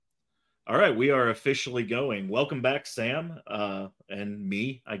All right, we are officially going. Welcome back, Sam, and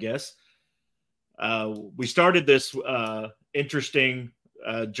me, I guess. We started this interesting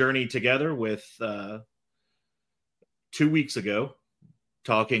journey together with 2 weeks ago,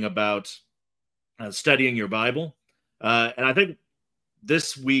 talking about studying your Bible. And I think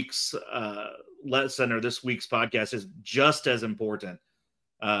this week's lesson or this week's podcast is just as important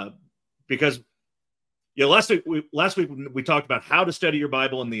because last week we talked about how to study your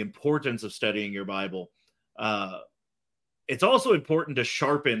Bible and the importance of studying your Bible. It's also important to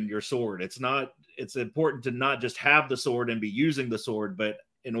sharpen your sword. It's important to not just have the sword and be using the sword, but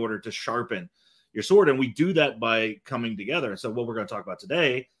in order to sharpen your sword. And we do that by coming together. So what we're going to talk about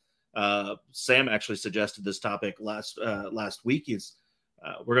today, Sam actually suggested this topic last week.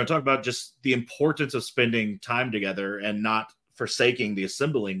 We're going to talk about just the importance of spending time together and not forsaking the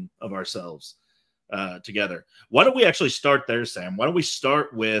assembling of ourselves together. Why don't we actually start there, Sam? Why don't we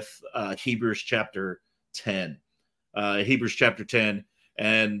start with Hebrews chapter 10? Hebrews chapter 10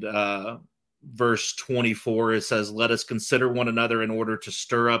 and verse 24, it says, "Let us consider one another in order to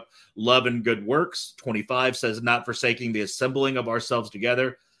stir up love and good works." 25 says, "Not forsaking the assembling of ourselves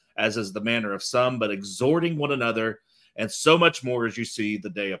together, as is the manner of some, but exhorting one another, and so much more as you see the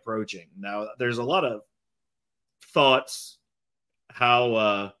day approaching." Now, there's a lot of thoughts.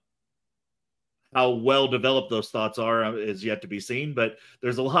 How well developed those thoughts are is yet to be seen, but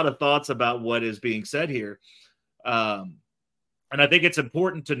there's a lot of thoughts about what is being said here. And I think it's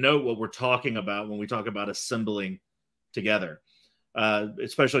important to note what we're talking about when we talk about assembling together,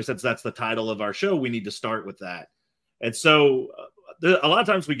 especially since that's the title of our show. We need to start with that. And so a lot of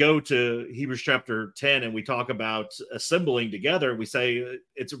times we go to Hebrews chapter 10 and we talk about assembling together. We say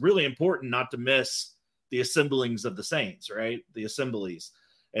it's really important not to miss the assemblings of the saints, right? The assemblies.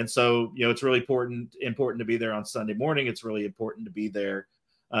 And so, it's really important to be there on Sunday morning. It's really important to be there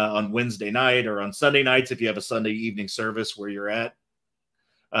on Wednesday night or on Sunday nights if you have a Sunday evening service where you're at.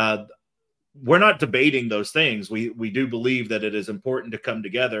 We're not debating those things. We do believe that it is important to come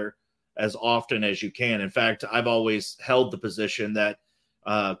together as often as you can. In fact, I've always held the position that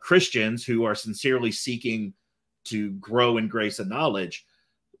Christians who are sincerely seeking to grow in grace and knowledge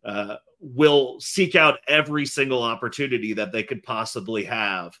will seek out every single opportunity that they could possibly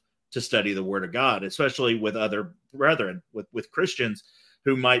have to study the Word of God, especially with other brethren, with Christians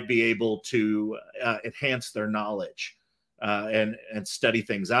who might be able to enhance their knowledge and study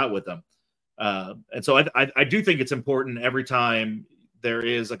things out with them. And so I do think it's important every time there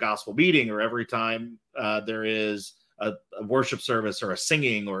is a gospel meeting or every time there is a worship service or a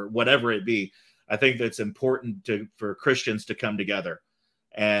singing or whatever it be. I think that's important for Christians to come together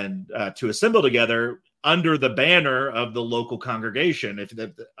and to assemble together under the banner of the local congregation.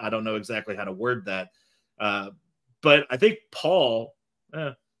 I don't know exactly how to word that, but I think Paul,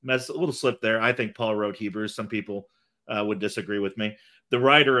 a little slip there. I think Paul wrote Hebrews. Some people would disagree with me. The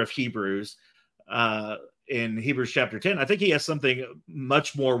writer of Hebrews in Hebrews chapter 10, I think he has something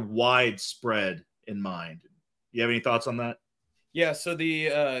much more widespread in mind. You have any thoughts on that? Yeah. So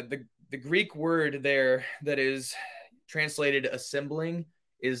the Greek word there that is translated assembling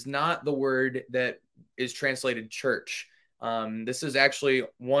is not the word that is translated church. This is actually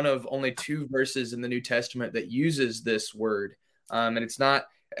one of only 2 verses in the New Testament that uses this word. And it's not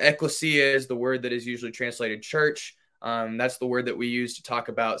ecclesia is the word that is usually translated church. That's the word that we use to talk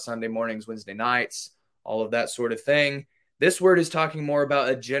about Sunday mornings, Wednesday nights, all of that sort of thing. This word is talking more about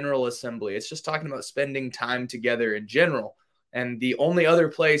a general assembly. It's just talking about spending time together in general. And the only other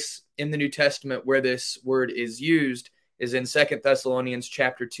place in the New Testament where this word is used is in 2 Thessalonians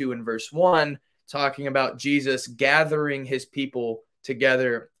chapter 2 and verse 1, talking about Jesus gathering his people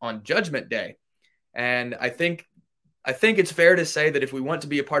together on Judgment Day. And I think it's fair to say that if we want to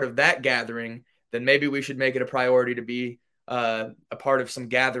be a part of that gathering, then maybe we should make it a priority to be a part of some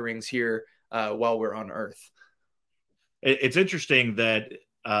gatherings here while we're on earth. It's interesting that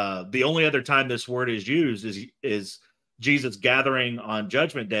the only other time this word is used is Jesus gathering on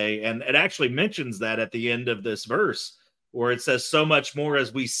Judgment Day. And it actually mentions that at the end of this verse where it says so much more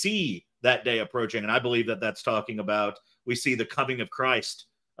as we see that day approaching. And I believe that that's talking about we see the coming of Christ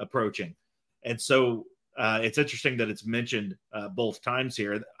approaching. And so it's interesting that it's mentioned both times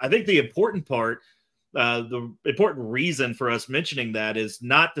here. I think the important part, the important reason for us mentioning that is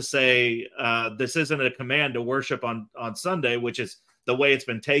not to say this isn't a command to worship on Sunday, which is the way it's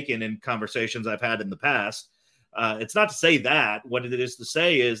been taken in conversations I've had in the past. It's not to say that. What it is to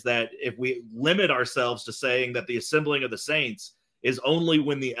say is that if we limit ourselves to saying that the assembling of the saints is only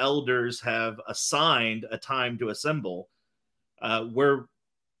when the elders have assigned a time to assemble, we're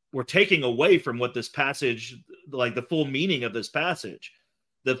taking away from what this passage, like the full meaning of this passage.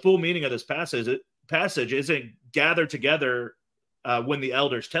 the full meaning of this passage isn't gather together when the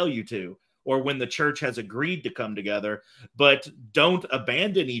elders tell you to, or when the church has agreed to come together, but don't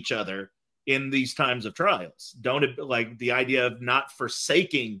abandon each other in these times of trials. Don't, like, the idea of not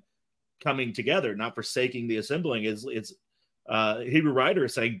forsaking coming together, not forsaking the assembling it's Hebrew writer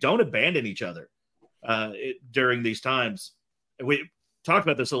is saying, don't abandon each other during these times. We talked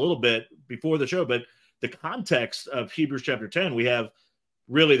about this a little bit before the show, but the context of Hebrews chapter 10, we have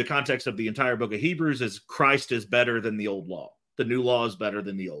really the context of the entire book of Hebrews is Christ is better than the old law. The new law is better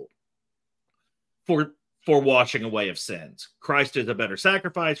than the old for washing away of sins. Christ is a better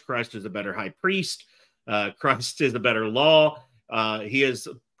sacrifice. Christ is a better high priest. Christ is a better law. He is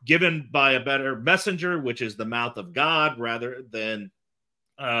given by a better messenger, which is the mouth of God, rather than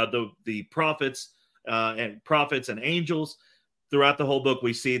the prophets and angels. Throughout the whole book,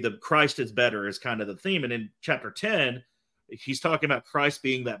 we see that Christ is better is kind of the theme. And in chapter 10, he's talking about Christ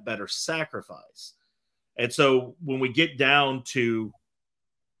being that better sacrifice. And so when we get down to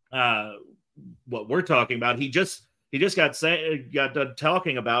what we're talking about, he just got done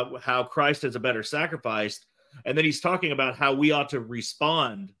talking about how Christ is a better sacrifice. And then he's talking about how we ought to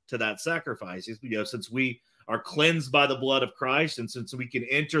respond to that sacrifice. Since we are cleansed by the blood of Christ, and since we can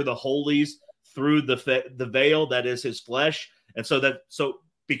enter the holies through the veil that is his flesh, and so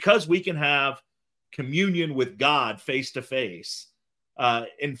because we can have communion with God face to face,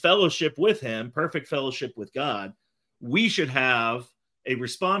 in fellowship with him, perfect fellowship with God, we should have a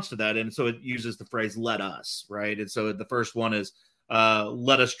response to that. And so it uses the phrase, let us, right? And so the first one is,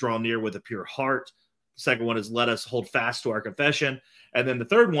 let us draw near with a pure heart. The second one is, let us hold fast to our confession. And then the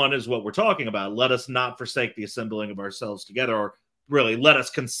third one is what we're talking about. Let us not forsake the assembling of ourselves together, or really let us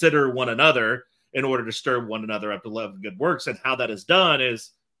consider one another in order to stir one another up to love and good works. And how that is done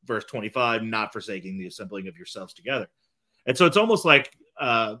is verse 25, not forsaking the assembling of yourselves together. And so it's almost like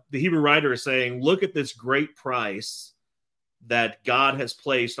the Hebrew writer is saying, look at this great price that God has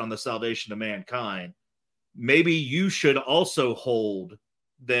placed on the salvation of mankind. Maybe you should also hold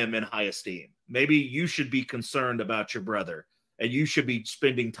them in high esteem. Maybe you should be concerned about your brother, and you should be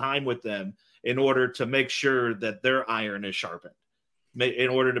spending time with them in order to make sure that their iron is sharpened, in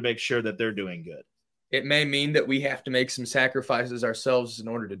order to make sure that they're doing good. It may mean that we have to make some sacrifices ourselves in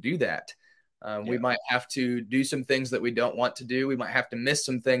order to do that. We might have to do some things that we don't want to do. We might have to miss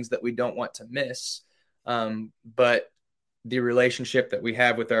some things that we don't want to miss. But the relationship that we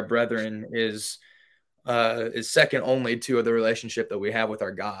have with our brethren is second only to the relationship that we have with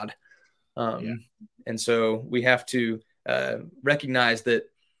our God. And so we have to recognize that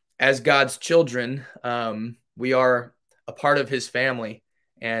as God's children, we are a part of his family,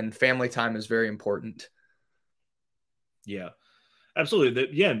 and family time is very important. Yeah,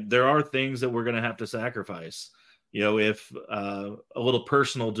 absolutely. There are things that we're going to have to sacrifice. If a little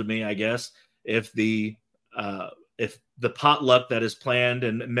personal to me, I guess, if the potluck that is planned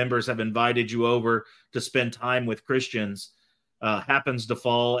and members have invited you over to spend time with Christians happens to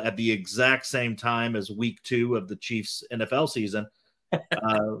fall at the exact same time as week 2 of the Chiefs NFL season,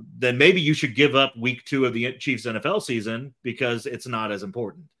 then maybe you should give up week 2 of the Chiefs NFL season because it's not as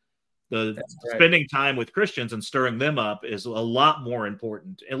important. Spending time with Christians and stirring them up is a lot more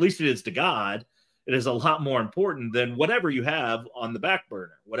important. At least it is to God. It is a lot more important than whatever you have on the back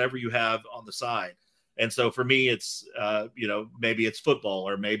burner, whatever you have on the side. And so for me, it's, maybe it's football,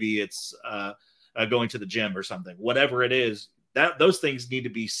 or maybe it's going to the gym or something, whatever it is, those things need to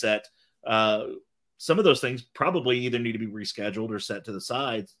be set. Some of those things probably either need to be rescheduled or set to the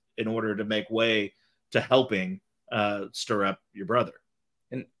side in order to make way to helping stir up your brother.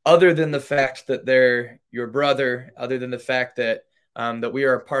 And other than the fact that they're your brother, other than the fact that that we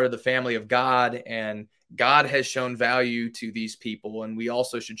are a part of the family of God, and God has shown value to these people, and we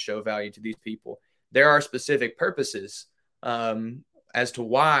also should show value to these people, there are specific purposes as to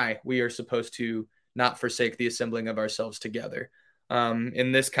why we are supposed to not forsake the assembling of ourselves together.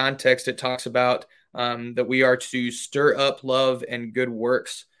 In this context, it talks about that we are to stir up love and good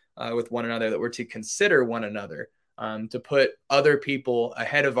works with one another, that we're to consider one another, to put other people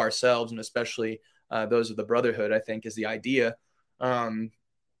ahead of ourselves, and especially those of the brotherhood, I think, is the idea.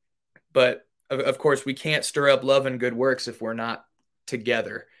 But of course, we can't stir up love and good works if we're not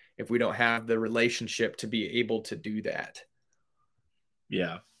together, if we don't have the relationship to be able to do that.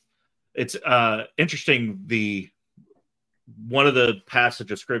 Yeah. It's interesting. One of the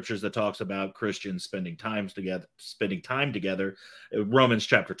passage of scriptures that talks about Christians spending time together, Romans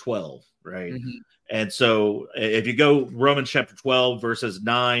chapter 12, right? Mm-hmm. And so if you go Romans chapter 12, verses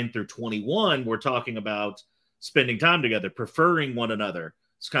 9 through 21, we're talking about spending time together, preferring one another's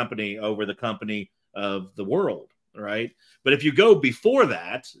company over the company of the world. right? But if you go before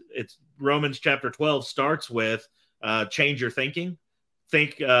that, it's Romans chapter 12 starts with change your thinking.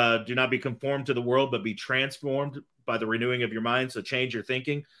 Do not be conformed to the world, but be transformed by the renewing of your mind. So change your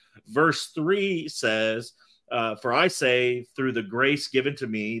thinking. Verse 3 says, for I say, through the grace given to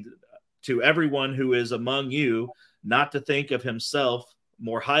me, to everyone who is among you, not to think of himself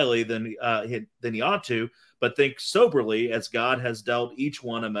more highly than he ought to, but think soberly, as God has dealt each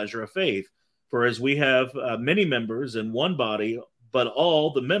one a measure of faith. For as we have many members in one body, but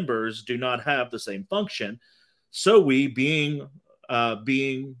all the members do not have the same function, so we, being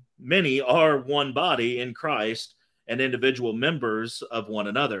many, are one body in Christ and individual members of one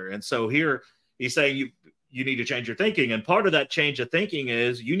another. And so here he's saying you need to change your thinking. And part of that change of thinking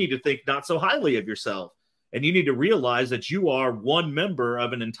is you need to think not so highly of yourself. And you need to realize that you are one member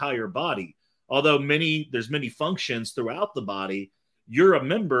of an entire body. Although there's many functions throughout the body, you're a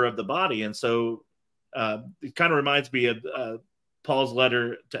member of the body. And so it kind of reminds me of Paul's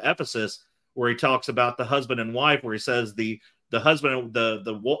letter to Ephesus, where he talks about the husband and wife, where he says the husband,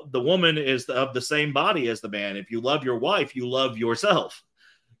 the woman is of the same body as the man. If you love your wife, you love yourself,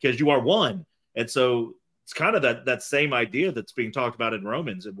 because you are one. And so it's kind of that same idea that's being talked about in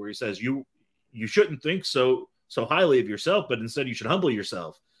Romans, where he says you shouldn't think so highly of yourself, but instead you should humble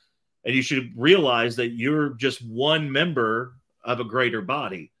yourself. And you should realize that you're just one member of a greater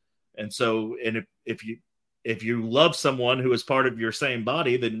body. And so, and if you love someone who is part of your same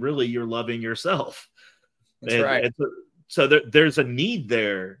body, then really you're loving yourself. That's right. So there's a need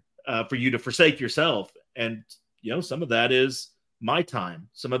there for you to forsake yourself. And, some of that is my time.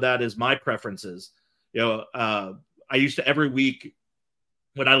 Some of that is my preferences. I used to, every week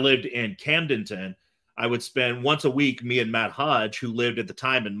when I lived in Camdenton, I would spend once a week, me and Matt Hodge, who lived at the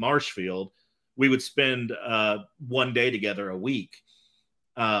time in Marshfield, we would spend one day together a week.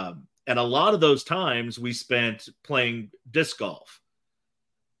 And a lot of those times we spent playing disc golf.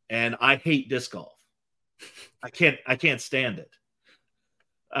 And I hate disc golf. I can't stand it.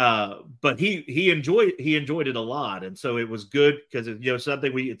 But he enjoyed it a lot. And so it was good because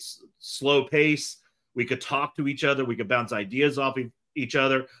it's slow pace. We could talk to each other. We could bounce ideas off each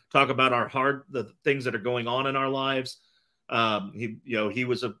other, talk about the things that are going on in our lives. He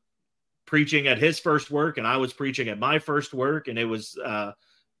was preaching at his first work, and I was preaching at my first work. And it was,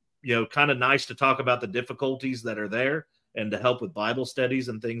 kind of nice to talk about the difficulties that are there and to help with Bible studies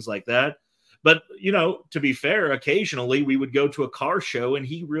and things like that. But, to be fair, occasionally we would go to a car show and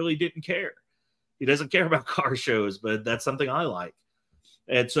he really didn't care. He doesn't care about car shows, but that's something I like.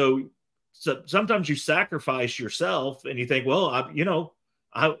 And so sometimes you sacrifice yourself and you think, well,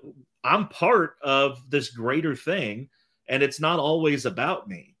 I'm part of this greater thing, and it's not always about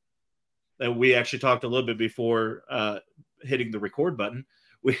me. And we actually talked a little bit before hitting the record button.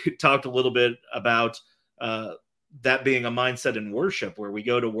 We talked a little bit about that being a mindset in worship, where we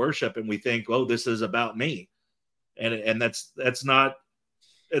go to worship and we think, oh, this is about me. And that's not,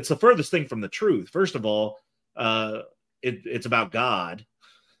 it's the furthest thing from the truth. First of all, it's about God.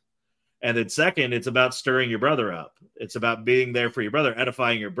 And then second, it's about stirring your brother up. It's about being there for your brother,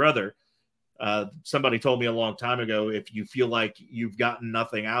 edifying your brother. Somebody told me a long time ago, if you feel like you've gotten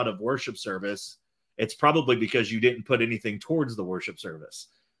nothing out of worship service, it's probably because you didn't put anything towards the worship service.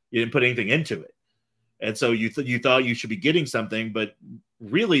 You didn't put anything into it. And so you thought you should be getting something, but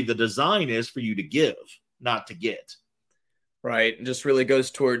really the design is for you to give, not to get. Right. It just really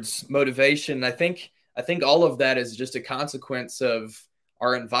goes towards motivation. I think all of that is just a consequence of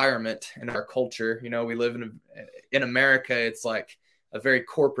our environment and our culture. We live in America. It's like a very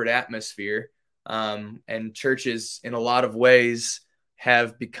corporate atmosphere. And churches in a lot of ways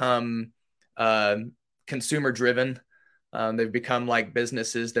have become consumer driven. They've become like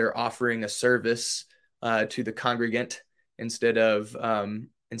businesses. They're offering a service to the congregant instead of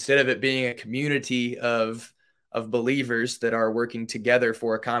it being a community of believers that are working together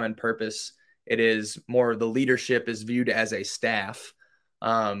for a common purpose. It is more, the leadership is viewed as a staff,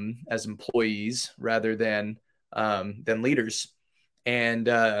 as employees rather than leaders. And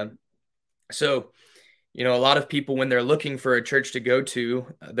so, a lot of people, when they're looking for a church to go to,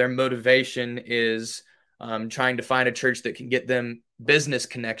 their motivation is trying to find a church that can get them business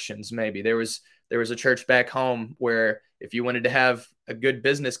connections. Maybe there was a church back home where if you wanted to have a good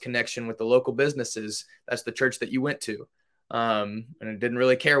business connection with the local businesses, that's the church that you went to. And it didn't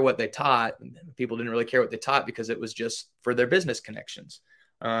really care what they taught. People didn't really care what they taught because it was just for their business connections.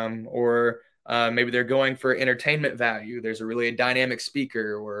 Or maybe they're going for entertainment value. There's a really dynamic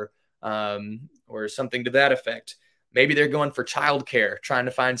speaker or something to that effect. Maybe they're going for childcare, trying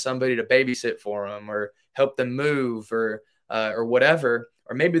to find somebody to babysit for them or help them move or whatever.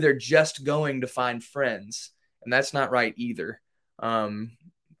 Or maybe they're just going to find friends. and that's not right either.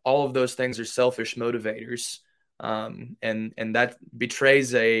 All of those things are selfish motivators, and that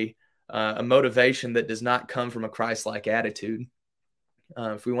betrays a motivation that does not come from a Christ-like attitude.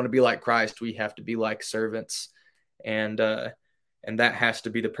 If we want to be like Christ, we have to be like servants, and that has to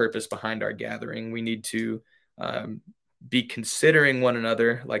be the purpose behind our gathering. We need to be considering one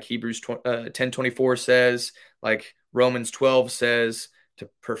another, like Hebrews 10:24 says, like Romans 12 says, to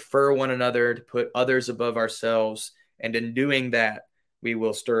prefer one another, to put others above ourselves, and in doing that, we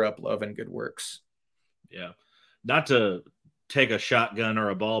will stir up love and good works. Yeah, not to take a shotgun or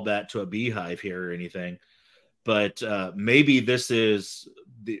a ball bat to a beehive here or anything, but maybe this is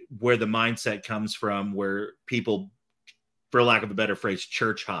where the mindset comes from, where people, for lack of a better phrase,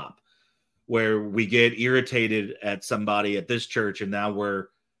 church hop, where we get irritated at somebody at this church, and now we're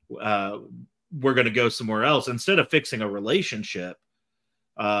going to go somewhere else instead of fixing a relationship,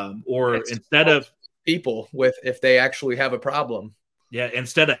 or instead of people with if they actually have a problem. Yeah,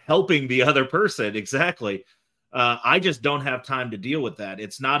 instead of helping the other person. Exactly. I just don't have time to deal with that.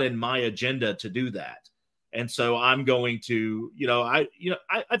 It's not in my agenda to do that. And so I'm going to,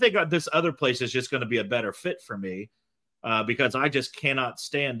 I think this other place is just going to be a better fit for me, because I just cannot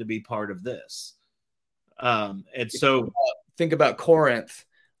stand to be part of this. And so think about Corinth.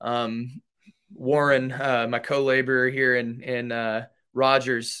 Warren, my co-laborer here in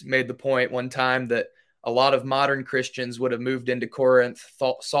Rogers, made the point one time that a lot of modern Christians would have moved into Corinth,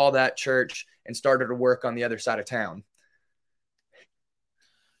 saw that church, and started to work on the other side of town.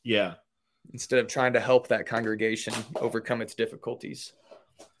 Yeah. Instead of trying to help that congregation overcome its difficulties.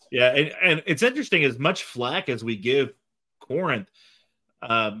 Yeah. And it's interesting, as much flack as we give Corinth,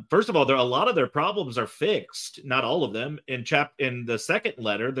 first of all, a lot of their problems are fixed. Not all of them. In the second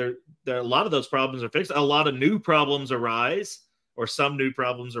letter, there a lot of those problems are fixed. A lot of new problems arise, or some new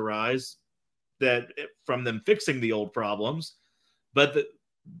problems arise that from them fixing the old problems, but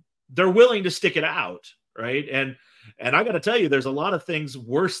they're willing to stick it out, right? And I got to tell you, there's a lot of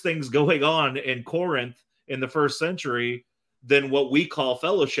worse things going on in Corinth in the first century than what we call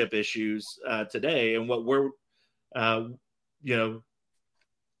fellowship issues today. And what we're,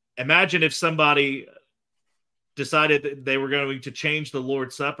 imagine if somebody decided that they were going to change the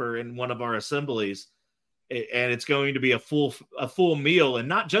Lord's Supper in one of our assemblies, and it's going to be a full meal, and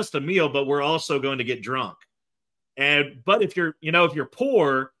not just a meal, but we're also going to get drunk. But if you're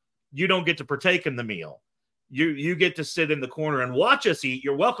poor, you don't get to partake in the meal. You get to sit in the corner and watch us eat.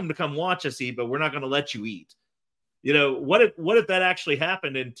 You're welcome to come watch us eat, but we're not going to let you eat. What if that actually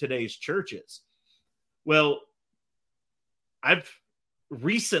happened in today's churches? Well, I've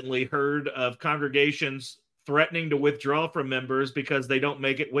recently heard of congregations threatening to withdraw from members because they don't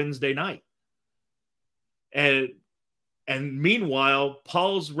make it Wednesday night. And meanwhile,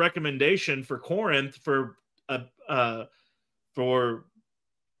 Paul's recommendation for Corinth for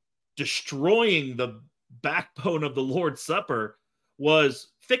destroying the backbone of the Lord's Supper was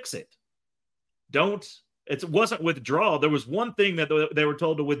fix it. It wasn't withdraw. There was one thing that they were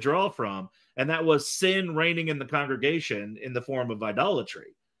told to withdraw from, and that was sin reigning in the congregation in the form of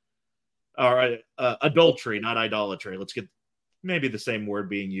idolatry, or adultery, not idolatry. Let's get maybe the same word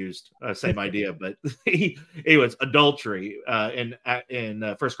being used, same idea, but it was adultery in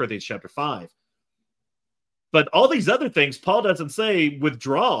 1 Corinthians chapter 5. But all these other things, Paul doesn't say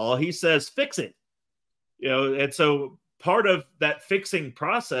withdraw. He says fix it. And so part of that fixing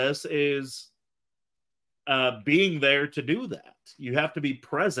process is being there to do that. You have to be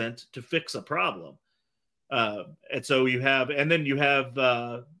present to fix a problem. And so you have was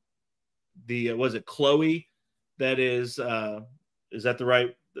it Chloe? That is that the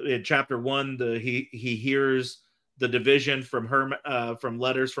right, in chapter 1, he hears the division from her, from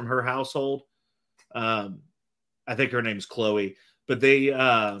letters from her household. I think her name's Chloe, but they,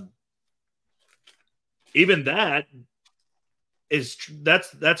 even that is,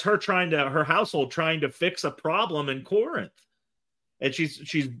 that's her household trying to fix a problem in Corinth. And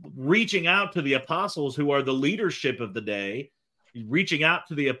she's reaching out to the apostles, who are the leadership of the day, reaching out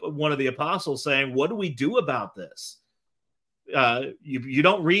to one of the apostles saying, what do we do about this? You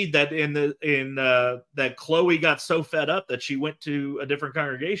don't read that that Chloe got so fed up that she went to a different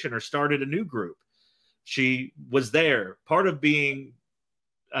congregation or started a new group. She was there. Part of being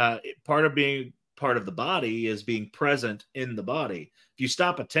part of the body is being present in the body. If you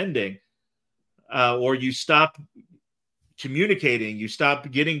stop attending, or you stop communicating, you stop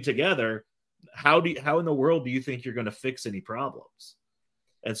getting together, how in the world do you think you're going to fix any problems?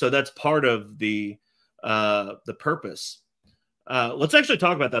 And so that's part of the purpose. Let's actually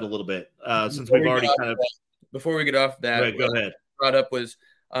talk about that a little bit, since we've already kind of. Before we get off that, go ahead. Brought up was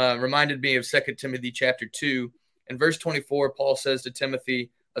reminded me of 2 Timothy chapter 2. In verse 24, Paul says to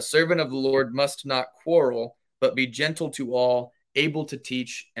Timothy, "A servant of the Lord must not quarrel, but be gentle to all, able to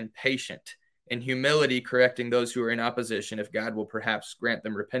teach, and patient, in humility correcting those who are in opposition, if God will perhaps grant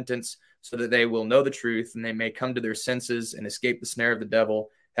them repentance, so that they will know the truth, and they may come to their senses and escape the snare of the devil,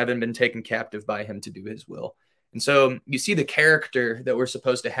 having been taken captive by him to do his will." And so you see the character that we're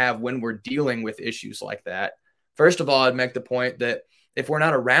supposed to have when we're dealing with issues like that. First of all, I'd make the point that if we're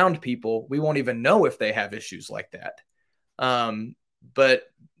not around people, we won't even know if they have issues like that.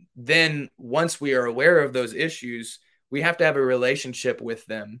 But then once we are aware of those issues, we have to have a relationship with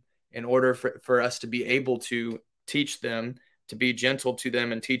them in order for us to be able to teach them, to be gentle to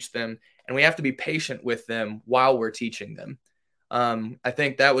them and teach them. And we have to be patient with them while we're teaching them. I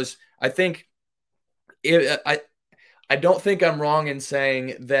don't think I'm wrong in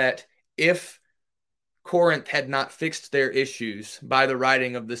saying that if Corinth had not fixed their issues by the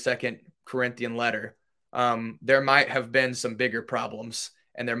writing of the 2nd Corinthian letter, there might have been some bigger problems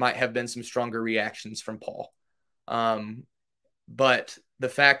and there might have been some stronger reactions from Paul. But the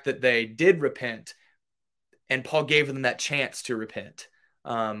fact that they did repent and Paul gave them that chance to repent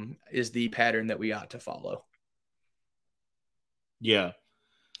is the pattern that we ought to follow. Yeah.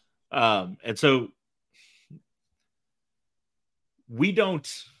 And so we don't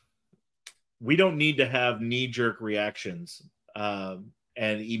need to have knee-jerk reactions and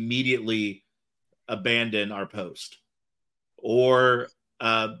immediately abandon our post or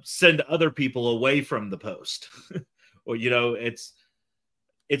send other people away from the post. Or,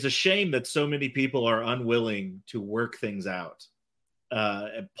 it's a shame that so many people are unwilling to work things out.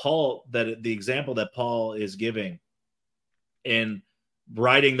 And the example that Paul is giving in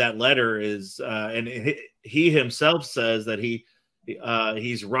writing that letter is, and he himself says that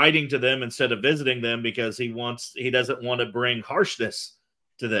he's writing to them instead of visiting them because he doesn't want to bring harshness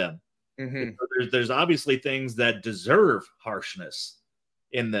to them. Mm-hmm. So there's obviously things that deserve harshness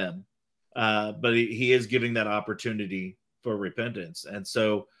in them, but he is giving that opportunity for repentance. And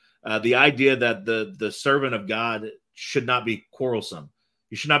so the idea that the servant of God should not be quarrelsome,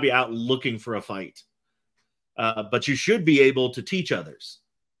 you should not be out looking for a fight, but you should be able to teach others.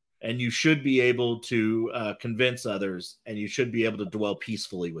 And you should be able to convince others, and you should be able to dwell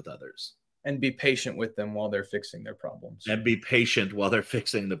peacefully with others. And be patient with them while they're fixing their problems.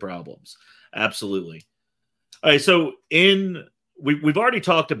 Absolutely. All right, so we've already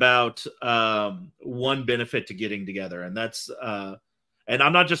talked about one benefit to getting together, and that's and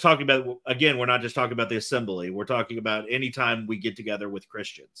I'm not just talking about, again, we're not just talking about the assembly. We're talking about anytime we get together with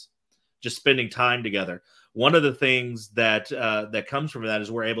Christians, just spending time together. One of the things that comes from that is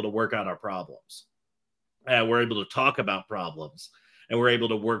we're able to work out our problems. We're able to talk about problems, and we're able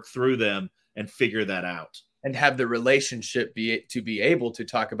to work through them and figure that out. And have the relationship to be able to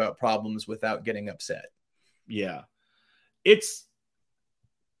talk about problems without getting upset. Yeah. It's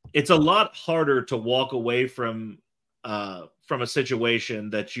a lot harder to walk away from a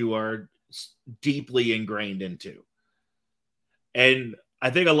situation that you are deeply ingrained into. And I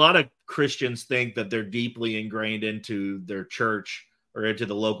think a lot of Christians think that they're deeply ingrained into their church or into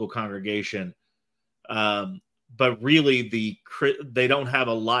the local congregation. But really they don't have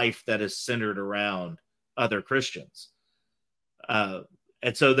a life that is centered around other Christians. And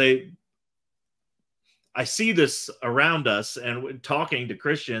so I see this around us, and talking to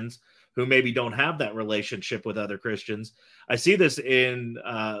Christians who maybe don't have that relationship with other Christians, I see this in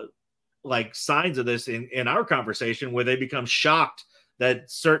like signs of this in our conversation, where they become shocked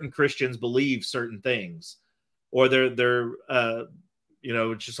that certain Christians believe certain things, or they're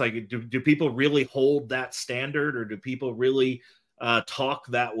it's just like, do people really hold that standard, or do people really talk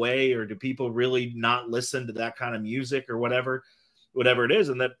that way, or do people really not listen to that kind of music, or whatever it is?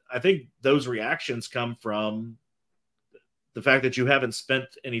 And that, I think those reactions come from the fact that you haven't spent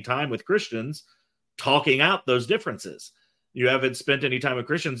any time with Christians talking out those differences. You haven't spent any time with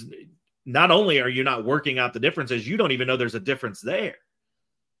Christians. Not only are you not working out the differences, you don't even know there's a difference there.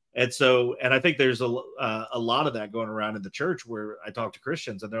 And I think there's a lot of that going around in the church, where I talk to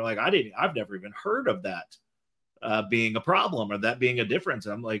Christians and they're like, I've never even heard of that being a problem, or that being a difference.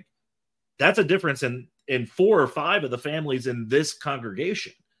 And I'm like, that's a difference in 4 or 5 of the families in this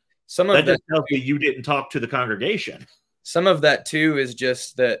congregation. Some of that just tells me you didn't talk to the congregation. Some of that too is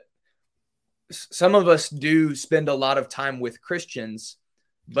just that some of us do spend a lot of time with Christians,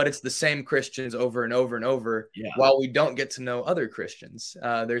 but it's the same Christians over and over and over, while we don't get to know other Christians.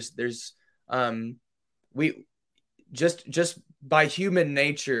 We just by human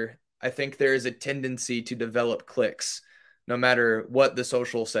nature, I think there is a tendency to develop cliques, no matter what the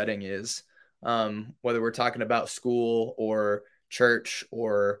social setting is, whether we're talking about school or church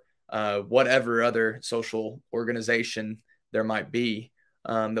or whatever other social organization there might be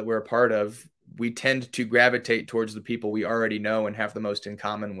that we're a part of, we tend to gravitate towards the people we already know and have the most in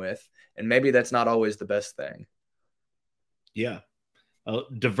common with. And maybe that's not always the best thing. Yeah.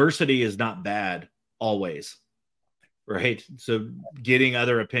 Diversity is not bad always, right? So getting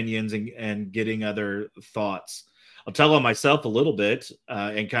other opinions and getting other thoughts. I'll tell on myself a little bit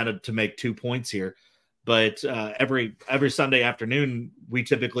and kind of to make 2 points here. But every Sunday afternoon, we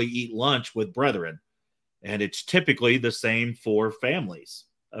typically eat lunch with brethren. And it's typically the same 4 families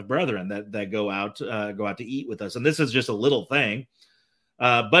of brethren that go out to eat with us. And this is just a little thing,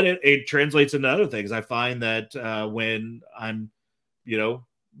 but it translates into other things. I find that when I'm,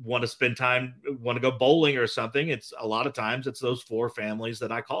 want to spend time, want to go bowling or something, it's a lot of times it's those 4 families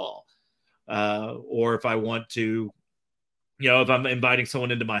that I call. Or if I want to, if I'm inviting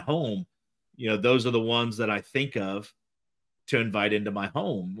someone into my home, those are the ones that I think of to invite into my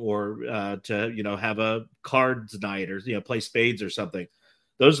home, or to, have a cards night, or, play spades or something.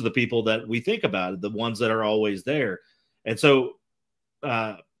 Those are the people that we think about, the ones that are always there. And so,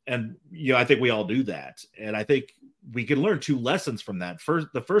 I think we all do that. And I think we can learn 2 lessons from that.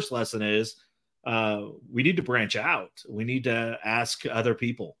 The first lesson is we need to branch out. We need to ask other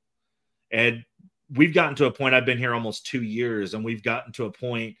people. And we've gotten to a point, I've been here almost 2 years, and we've gotten to a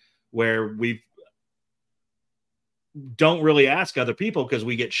point where we don't really ask other people because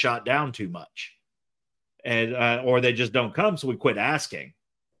we get shot down too much, and or they just don't come. So we quit asking.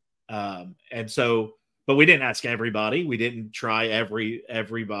 But we didn't ask everybody. We didn't try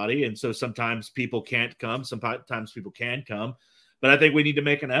everybody. And so sometimes people can't come. Sometimes people can come. But I think we need to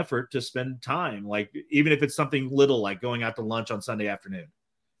make an effort to spend time, like even if it's something little, like going out to lunch on Sunday afternoon.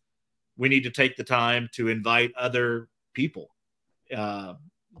 We need to take the time to invite other people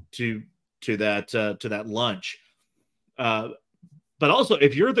to that lunch. But also,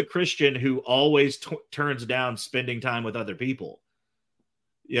 if you're the Christian who always turns down spending time with other people,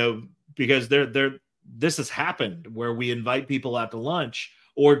 because this has happened where we invite people out to lunch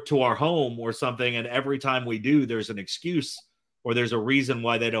or to our home or something, and every time we do, there's an excuse or there's a reason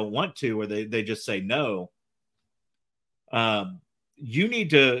why they don't want to, or they just say no. You need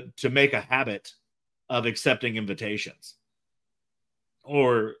to make a habit of accepting invitations.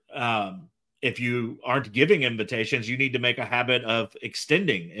 Or if you aren't giving invitations, you need to make a habit of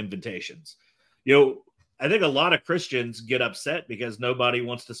extending invitations. I think a lot of Christians get upset because nobody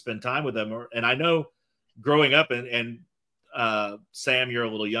wants to spend time with them. And I know growing up, and Sam, you're a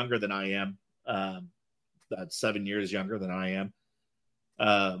little younger than I am. That's 7 years younger than I am.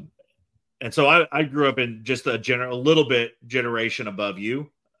 And so I grew up in just a little bit generation above you,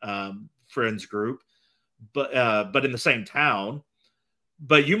 friends group, but in the same town.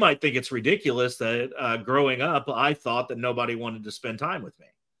 But you might think it's ridiculous that growing up, I thought that nobody wanted to spend time with me.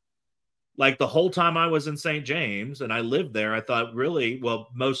 Like the whole time I was in St. James and I lived there, I thought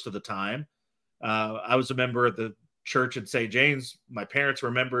most of the time, I was a member of the church at St. James. My parents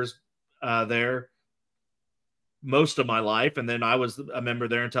were members there most of my life. And then I was a member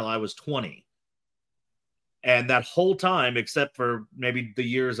there until I was 20. And that whole time, except for maybe the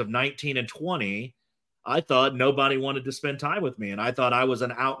years of 19 and 20, I thought nobody wanted to spend time with me. And I thought I was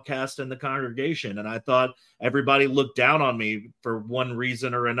an outcast in the congregation. And I thought everybody looked down on me for one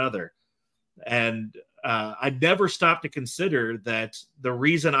reason or another. And I never stopped to consider that the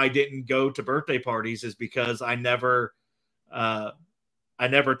reason I didn't go to birthday parties is because I never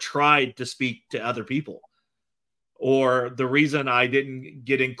tried to speak to other people. Or the reason I didn't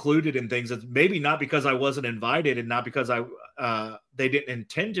get included in things is maybe not because I wasn't invited and not because they didn't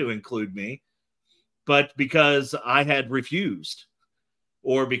intend to include me, but because I had refused,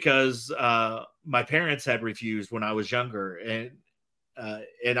 or because my parents had refused when I was younger,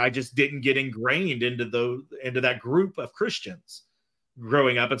 and I just didn't get ingrained into that group of Christians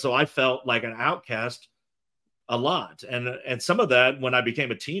growing up, and so I felt like an outcast a lot. And some of that, when I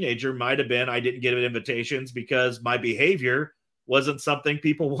became a teenager, might have been I didn't get invitations because my behavior wasn't something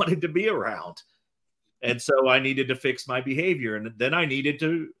people wanted to be around, and so I needed to fix my behavior, and then I needed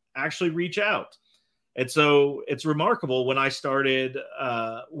to actually reach out. And so it's remarkable when I started,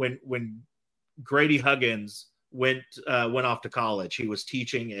 when Grady Huggins went off to college. He was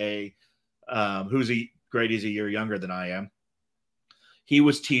teaching Grady's a year younger than I am. He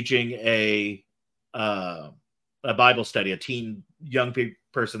was teaching a Bible study, a young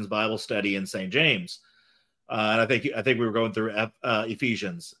person's Bible study in St. James. And I think we were going through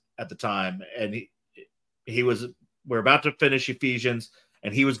Ephesians at the time, and we're about to finish Ephesians,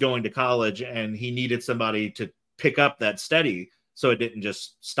 and he was going to college, and he needed somebody to pick up that study so it didn't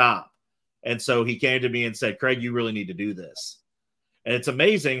just stop. And so he came to me and said, "Craig, you really need to do this." And it's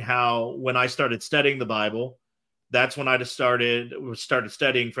amazing how when I started studying the Bible, that's when I just started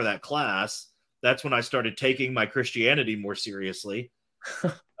studying for that class. That's when I started taking my Christianity more seriously.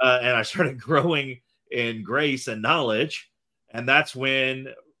 And I started growing in grace and knowledge. And that's when,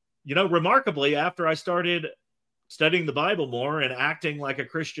 remarkably, after I started studying the Bible more and acting like a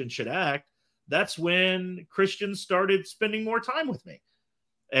Christian should act, that's when Christians started spending more time with me.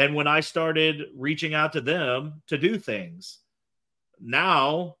 And when I started reaching out to them to do things,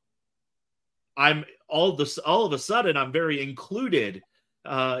 now I'm all of a sudden I'm very included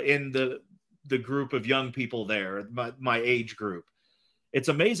in the group of young people there, my age group. It's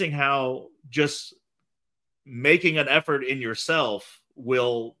amazing how just making an effort in yourself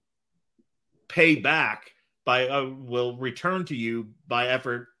will pay back will return to you by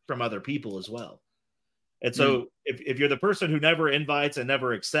effort from other people as well. And so if you're the person who never invites and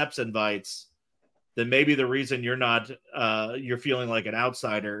never accepts invites, then maybe the reason you're feeling like an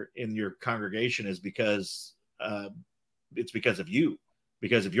outsider in your congregation is because it's because of you,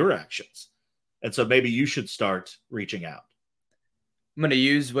 because of your actions. And so maybe you should start reaching out. I'm going to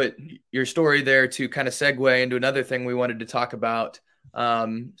use your story there to kind of segue into another thing we wanted to talk about.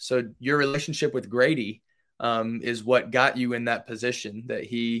 So your relationship with Grady is what got you in that position, that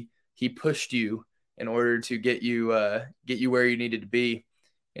he pushed you in order to get you where you needed to be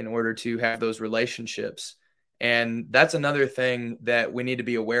in order to have those relationships. And that's another thing that we need to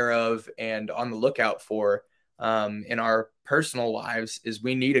be aware of and on the lookout for in our personal lives is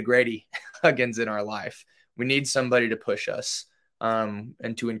we need a Grady Huggins in our life. We need somebody to push us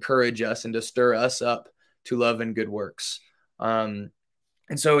and to encourage us and to stir us up to love and good works. And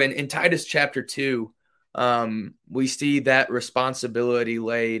so in Titus chapter 2, we see that responsibility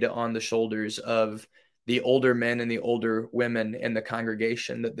laid on the shoulders of the older men and the older women in the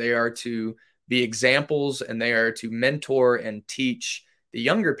congregation, that they are to be examples and they are to mentor and teach the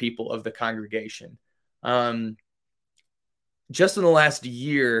younger people of the congregation. Just in the last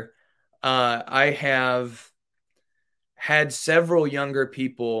year, I have had several younger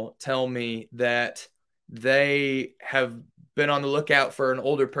people tell me that they have been on the lookout for an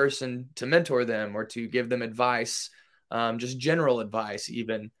older person to mentor them or to give them advice, just general advice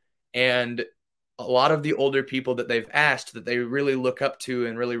even. And a lot of the older people that they've asked that they really look up to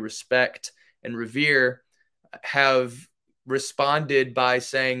and really respect and revere have responded by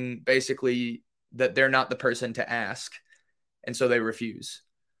saying basically that they're not the person to ask. And so they refuse.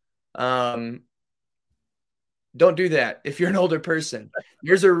 Don't do that. If you're an older person,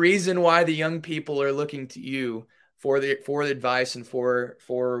 there's a reason why the young people are looking to you for the advice and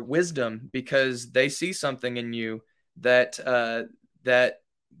for wisdom, because they see something in you that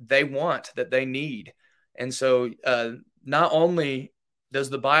they want, that they need. And so not only does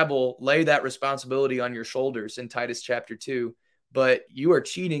the Bible lay that responsibility on your shoulders in Titus chapter 2, but you are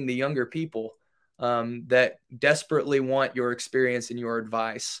cheating the younger people that desperately want your experience and your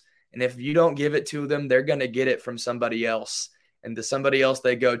advice. And if you don't give it to them, they're going to get it from somebody else. And the somebody else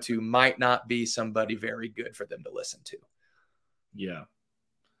they go to might not be somebody very good for them to listen to. Yeah.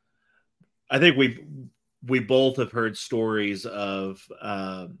 I think we both have heard stories of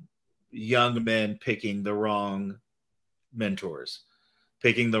young men picking the wrong mentors,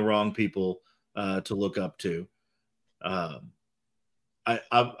 picking the wrong people to look up to.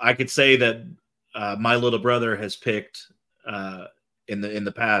 I could say that my little brother has picked in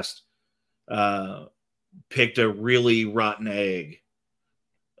the past picked a really rotten egg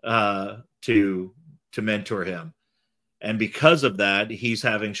to mentor him. And because of that, he's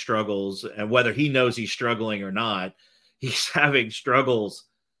having struggles. And whether he knows he's struggling or not, he's having struggles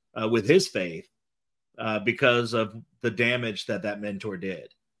with his faith because of the damage that mentor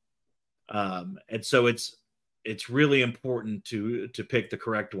did. And so it's really important to pick the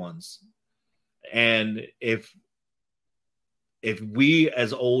correct ones. And if we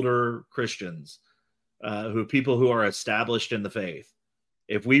as older Christians, people who are established in the faith,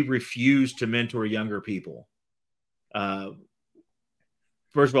 if we refuse to mentor younger people,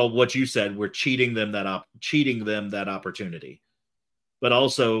 first of all, what you said, we're cheating them that opportunity. But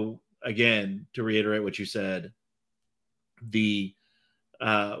also, again, to reiterate what you said,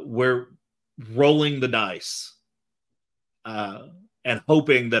 we're rolling the dice and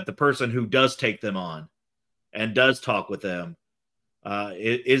hoping that the person who does take them on and does talk with them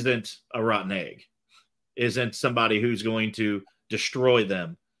it isn't a rotten egg, isn't somebody who's going to destroy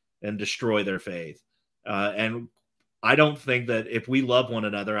them and destroy their faith. And I don't think that if we love one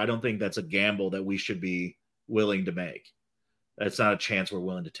another, I don't think that's a gamble that we should be willing to make. That's not a chance we're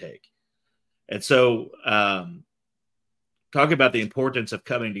willing to take. And so talk about the importance of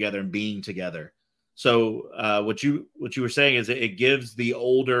coming together and being together. So what you were saying is it gives the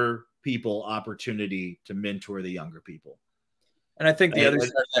older people opportunity to mentor the younger people. And I think the other side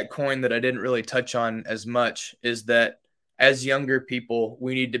of that coin that I didn't really touch on as much is that as younger people,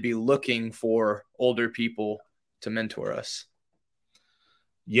 we need to be looking for older people to mentor us.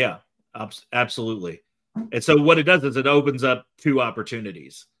 Yeah, absolutely. And so what it does is it opens up two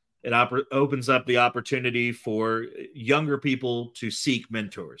opportunities. It opens up the opportunity for younger people to seek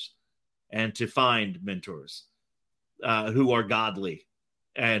mentors and to find mentors who are godly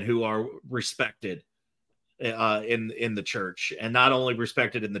and who are respected in the church, and not only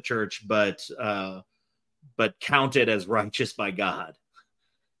respected in the church, but counted as righteous by God.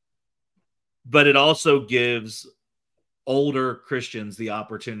 But it also gives older Christians the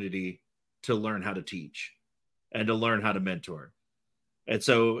opportunity to learn how to teach and to learn how to mentor. And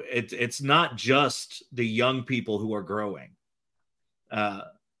so it's not just the young people who are growing.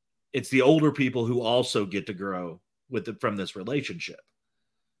 It's the older people who also get to grow from this relationship.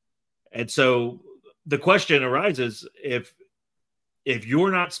 And so the question arises, if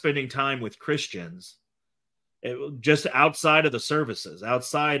you're not spending time with Christians, just outside of the services,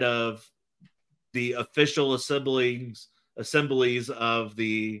 outside of the official assemblies of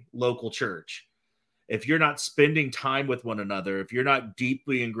the local church, if you're not spending time with one another, if you're not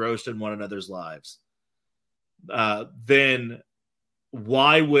deeply engrossed in one another's lives, then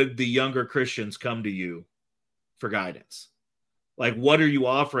why would the younger Christians come to you for guidance? Like, what are you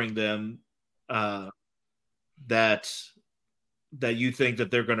offering them that you think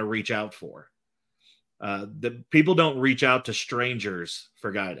that they're going to reach out for? The people don't reach out to strangers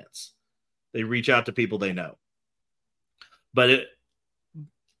for guidance. They reach out to people they know. But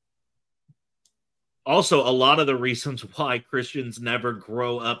also, a lot of the reasons why Christians never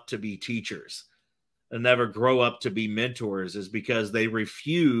grow up to be teachers and never grow up to be mentors is because they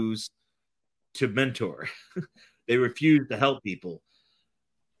refuse to mentor. They refuse to help people.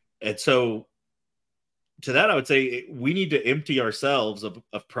 And so to that, I would say we need to empty ourselves of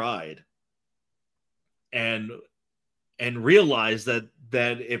pride and realize that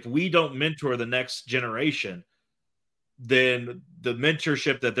if we don't mentor the next generation, then the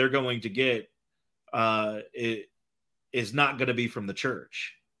mentorship that they're going to get is not going to be from the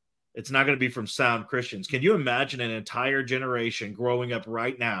church. It's not going to be from sound Christians. Can you imagine an entire generation growing up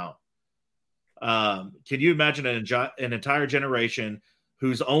right now? Can you imagine an entire generation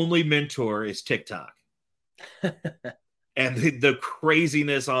whose only mentor is TikTok and the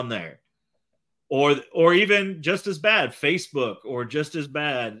craziness on there? Or even just as bad, Facebook, or just as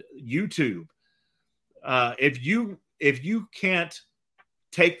bad, YouTube. If you can't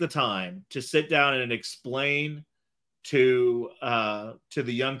take the time to sit down and explain to the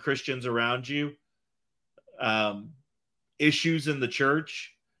young Christians around you issues in the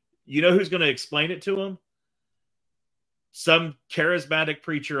church, you know who's going to explain it to them? Some charismatic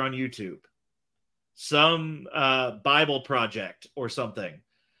preacher on YouTube, some Bible project or something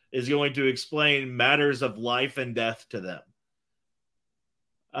is going to explain matters of life and death to them.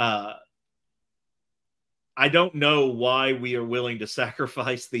 I don't know why we are willing to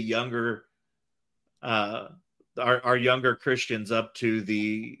sacrifice the younger, our younger Christians up to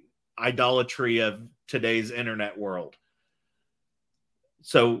the idolatry of today's internet world.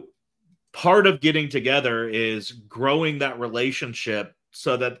 So part of getting together is growing that relationship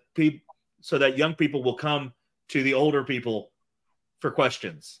so that young people will come to the older people for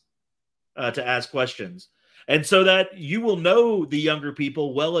questions, to ask questions. And so that you will know the younger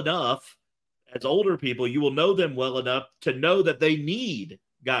people well enough, as older people, you will know them well enough to know that they need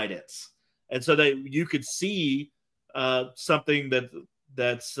guidance. And so that you could see something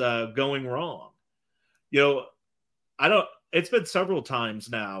that's going wrong. It's been several times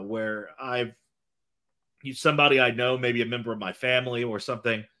now where somebody I know, maybe a member of my family or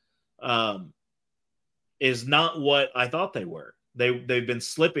something, is not what I thought they were. They've been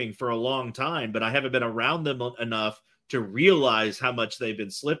slipping for a long time, but I haven't been around them enough to realize how much they've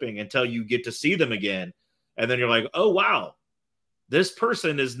been slipping until you get to see them again. And then you're like, oh, wow, this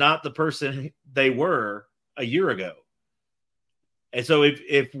person is not the person they were a year ago. And so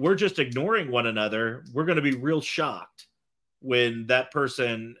if we're just ignoring one another, we're going to be real shocked when that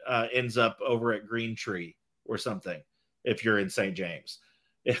person ends up over at Green Tree or something, if you're in St. James,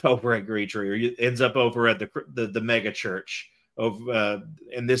 over at Green Tree, or ends up over at the mega church.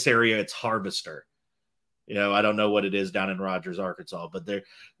 In this area, it's Harvester. I don't know what it is down in Rogers, Arkansas, but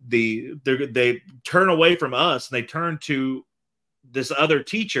they turn away from us and they turn to this other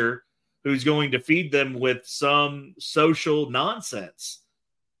teacher who's going to feed them with some social nonsense.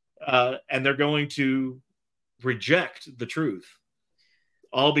 And they're going to reject the truth.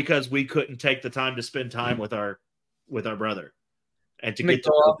 all because we couldn't take the time to spend time with our brother and to Let me get to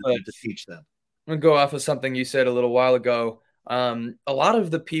go know off them of, and to teach them. I'm gonna go off of something you said a little while ago. A lot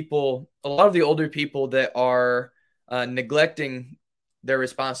of the older people that are neglecting their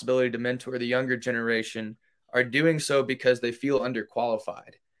responsibility to mentor the younger generation are doing so because they feel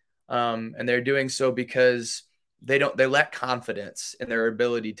underqualified, and they're doing so because they lack confidence in their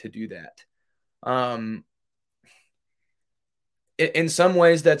ability to do that. Um, in some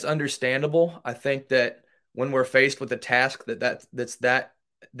ways, that's understandable. I think that when we're faced with a task that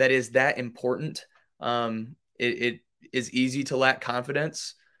is that important, it is easy to lack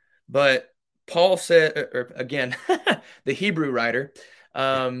confidence. But Paul said, or again, the Hebrew writer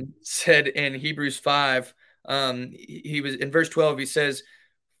said in Hebrews 5, he was in verse 12, he says,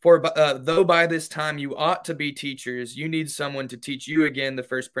 For though by this time you ought to be teachers, you need someone to teach you again the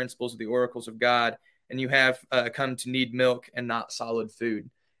first principles of the oracles of God, and you have come to need milk and not solid food.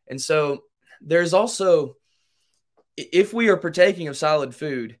 And so there's also, if we are partaking of solid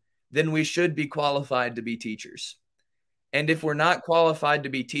food, then we should be qualified to be teachers. And if we're not qualified to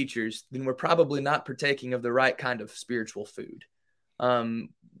be teachers, then we're probably not partaking of the right kind of spiritual food. And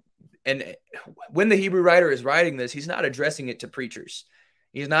when the Hebrew writer is writing this, he's not addressing it to preachers.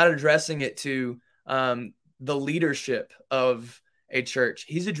 He's not addressing it to the leadership of a church.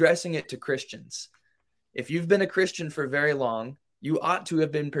 He's addressing it to Christians. If you've been a Christian for very long, you ought to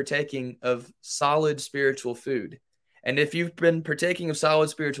have been partaking of solid spiritual food. And if you've been partaking of solid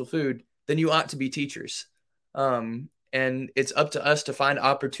spiritual food, then you ought to be teachers. And it's up to us to find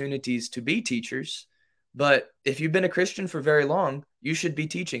opportunities to be teachers. But if you've been a Christian for very long, you should be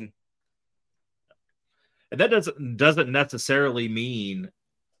teaching. And that doesn't necessarily mean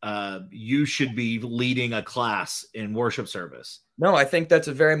you should be leading a class in worship service. No, I think that's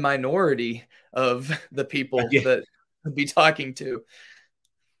a very minority of the people that we'll be talking to.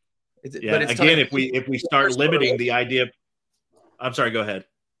 But again, if we start limiting the idea, I'm sorry, go ahead.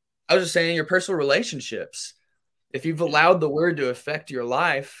 I was just saying your personal relationships. If you've allowed the word to affect your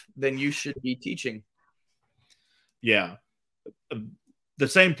life, then you should be teaching. Yeah. The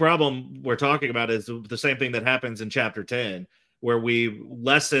same problem we're talking about is the same thing that happens in chapter 10, where we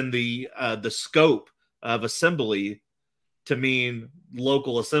lessen the scope of assembly to mean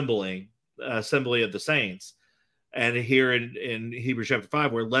local assembly of the saints. And here in Hebrews chapter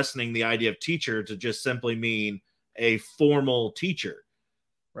 5, we're lessening the idea of teacher to just simply mean a formal teacher.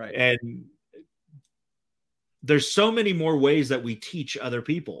 Right. And there's so many more ways that we teach other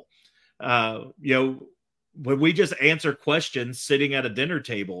people. When we just answer questions sitting at a dinner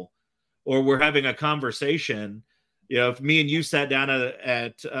table, or we're having a conversation, if me and you sat down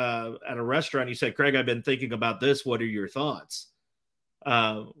at a restaurant, you said, Craig, I've been thinking about this. What are your thoughts?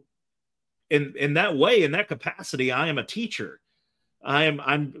 In that way, in that capacity, I am a teacher.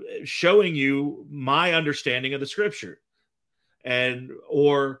 I'm showing you my understanding of the scripture.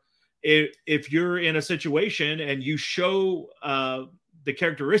 Or if you're in a situation and you show the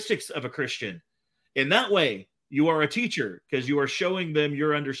characteristics of a Christian, in that way, you are a teacher, because you are showing them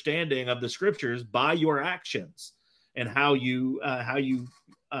your understanding of the scriptures by your actions and how you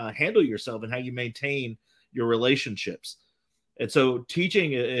handle yourself and how you maintain your relationships. And so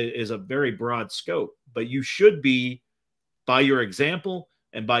teaching is a very broad scope, but you should be, by your example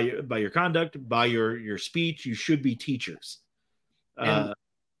and by your conduct, by your speech, you should be teachers. And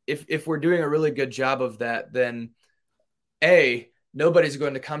if we're doing a really good job of that, then nobody's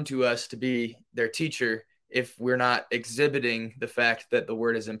going to come to us to be their teacher if we're not exhibiting the fact that the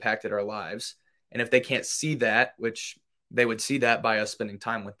word has impacted our lives. And if they can't see that, which they would see that by us spending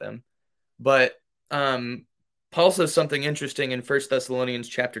time with them. But Paul says something interesting in 1 Thessalonians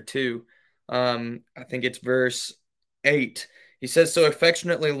chapter 2. I think it's verse 8. He says, so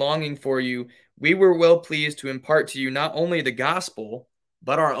affectionately longing for you, we were well pleased to impart to you not only the gospel,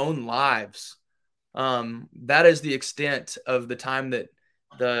 but our own lives. That is the extent of the time that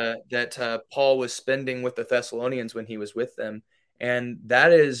Paul was spending with the Thessalonians when he was with them. And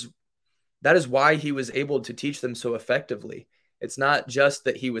that is why he was able to teach them so effectively. It's not just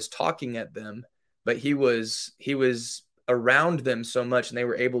that he was talking at them, but he was around them so much, and they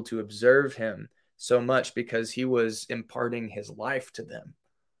were able to observe him so much because he was imparting his life to them.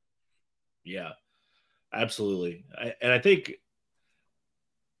 Yeah, absolutely. I think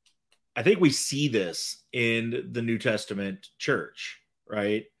we see this in the New Testament church,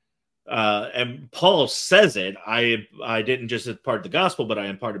 right? And Paul says it. I didn't just impart the gospel, but I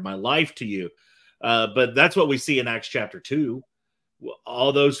imparted my life to you. But that's what we see in Acts chapter 2.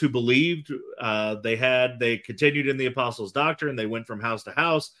 All those who believed, they continued in the apostles' doctrine. They went from house to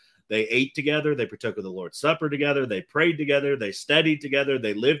house. They ate together. They partook of the Lord's Supper together. They prayed together. They studied together.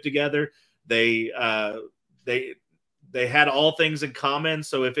 They lived together. They had all things in common.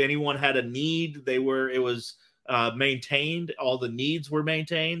 So if anyone had a need, it was maintained. All the needs were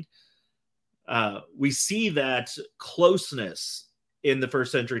maintained. We see that closeness in the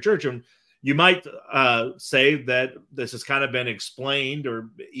first century church. And you might say that this has kind of been explained, or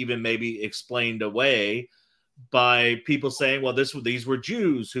even maybe explained away, by people saying, well, these were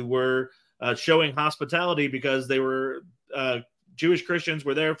Jews who were showing hospitality because they were Jewish Christians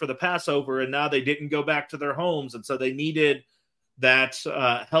were there for the Passover, and now they didn't go back to their homes, and so they needed that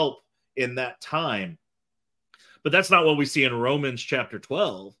help in that time. But that's not what we see in Romans chapter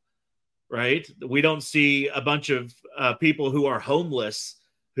 12, right? We don't see a bunch of people who are homeless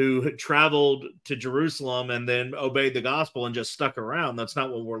who traveled to Jerusalem and then obeyed the gospel and just stuck around. That's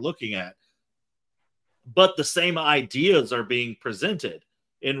not what we're looking at. But the same ideas are being presented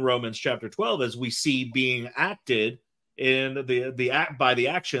in Romans chapter 12 as we see being acted in by the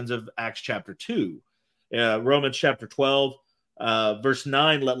actions of Acts chapter 2. Romans chapter 12, verse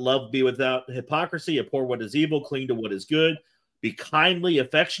 9, let love be without hypocrisy, abhor what is evil, cling to what is good, be kindly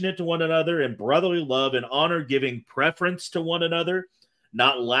affectionate to one another, in brotherly love and honor, giving preference to one another,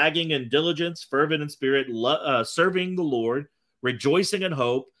 not lagging in diligence, fervent in spirit, serving the Lord, rejoicing in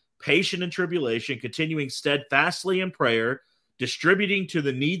hope, patient in tribulation, continuing steadfastly in prayer, distributing to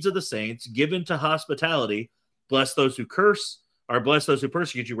the needs of the saints, given to hospitality, bless those who bless those who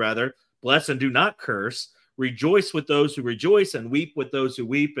persecute you, rather, bless and do not curse, rejoice with those who rejoice, and weep with those who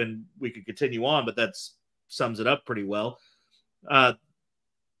weep. And we could continue on, but that sums it up pretty well.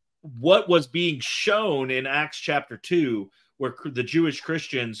 What was being shown in Acts chapter 2, where the Jewish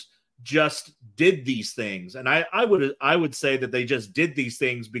Christians just did these things. And I would say that they just did these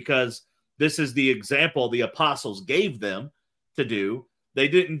things because this is the example the apostles gave them to do. They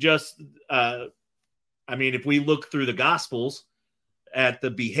didn't just, if we look through the Gospels at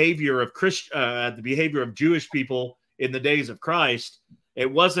the behavior of Jewish people in the days of Christ,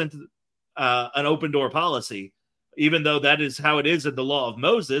 it wasn't an open door policy, even though that is how it is in the law of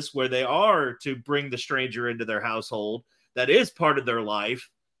Moses, where they are to bring the stranger into their household. That is part of their life.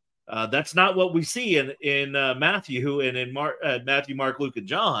 That's not what we see in Matthew and in Matthew, Mark, Luke, and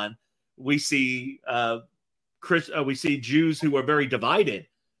John. We see Jews who are very divided,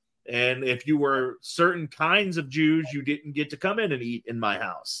 and if you were certain kinds of Jews, you didn't get to come in and eat in my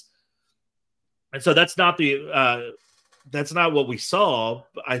house. And so that's not what we saw.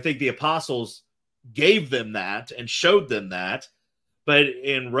 I think the apostles gave them that and showed them that. But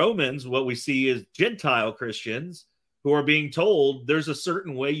in Romans, what we see is Gentile Christians who are being told there's a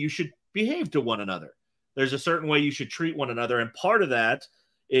certain way you should behave to one another. There's a certain way you should treat one another. And part of that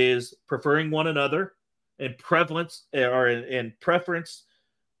is preferring one another in preference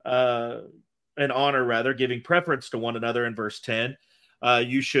and honor, rather, giving preference to one another in verse 10.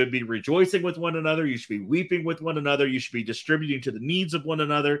 You should be rejoicing with one another. You should be weeping with one another. You should be distributing to the needs of one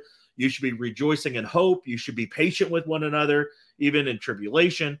another. You should be rejoicing in hope. You should be patient with one another, even in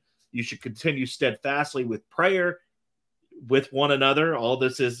tribulation. You should continue steadfastly with prayer with one another. All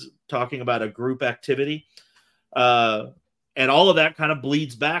this is talking about a group activity. And all of that kind of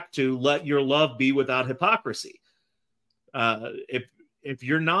bleeds back to let your love be without hypocrisy. If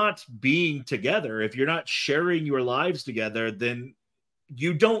you're not being together, if you're not sharing your lives together, then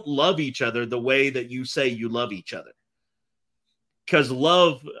you don't love each other the way that you say you love each other. Because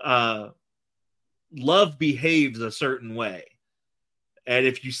love behaves a certain way. And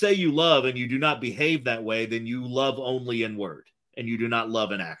if you say you love and you do not behave that way, then you love only in word and you do not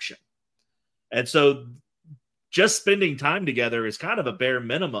love in action. And so just spending time together is kind of a bare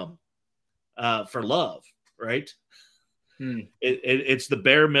minimum for love, right? It's the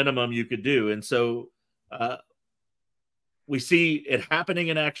bare minimum you could do. And so we see it happening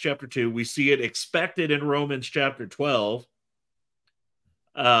in Acts chapter 2. We see it expected in Romans chapter 12.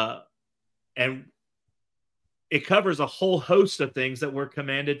 And it covers a whole host of things that we're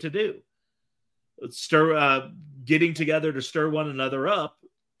commanded to do. Getting together to stir one another up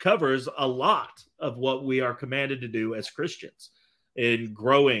covers a lot of what we are commanded to do as Christians in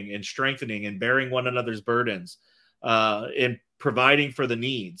growing and strengthening and bearing one another's burdens, in providing for the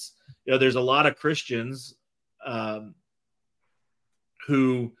needs. There's a lot of Christians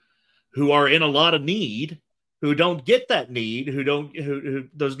who are in a lot of need, who don't get that need, who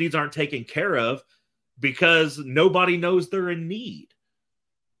those needs aren't taken care of because nobody knows they're in need.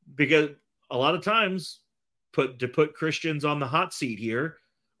 Because a lot of times, to put Christians on the hot seat here,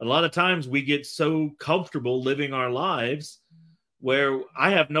 a lot of times we get so comfortable living our lives where I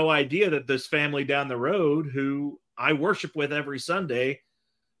have no idea that this family down the road who I worship with every Sunday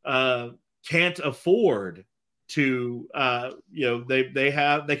can't afford to,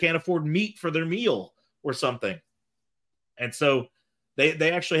 they can't afford meat for their meal or something. And so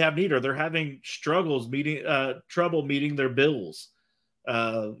they actually have need, or they're having trouble meeting their bills,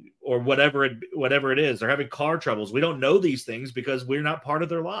 or whatever it is. They're having car troubles. We don't know these things because we're not part of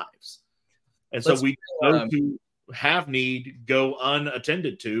their lives. And so those who have need go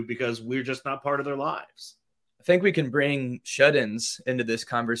unattended to because we're just not part of their lives. I think we can bring shut-ins into this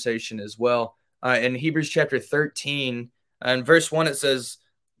conversation as well. In Hebrews chapter 13, in verse 1, it says,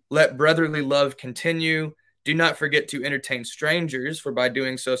 "Let brotherly love continue. Do not forget to entertain strangers, for by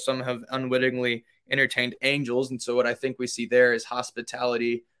doing so, some have unwittingly entertained angels." And so what I think we see there is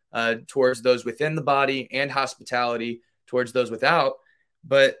hospitality towards those within the body and hospitality towards those without.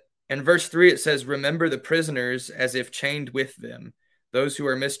 But in verse 3, it says, "Remember the prisoners as if chained with them, those who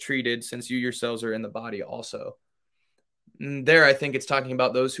are mistreated, since you yourselves are in the body also." And there, I think it's talking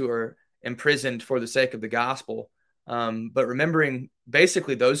about those who are imprisoned for the sake of the gospel. But remembering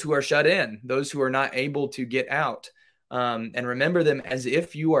basically those who are shut in, those who are not able to get out, and remember them as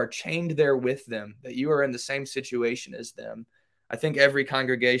if you are chained there with them, that you are in the same situation as them. I think every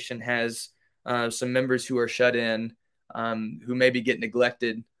congregation has some members who are shut in, who maybe get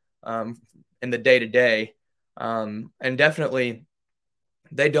neglected in the day-to-day. And definitely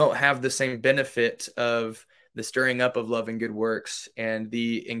they don't have the same benefit of the stirring up of love and good works and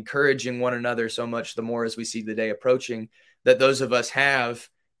the encouraging one another so much the more as we see the day approaching that those of us have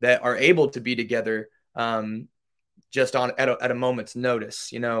that are able to be together just at a moment's notice.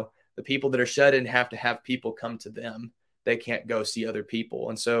 The people that are shut in have to have people come to them. They can't go see other people.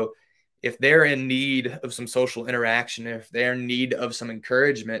 And so if they're in need of some social interaction, if they're in need of some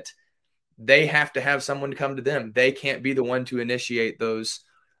encouragement, they have to have someone to come to them. They can't be the one to initiate those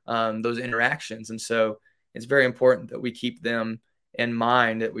interactions. And so it's very important that we keep them in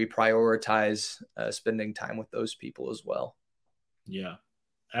mind, that we prioritize spending time with those people as well. Yeah,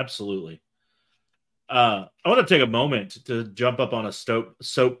 absolutely. I want to take a moment to jump up on a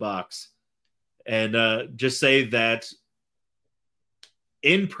soapbox and just say that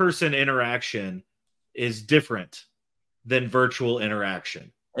in-person interaction is different than virtual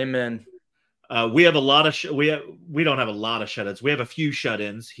interaction. Amen. We have a lot of we don't have a lot of shut-ins. We have a few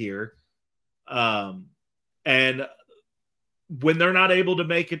shut-ins here, and when they're not able to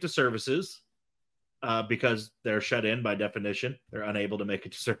make it to services, because they're shut in by definition, they're unable to make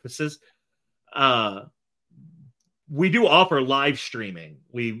it to services. We do offer live streaming.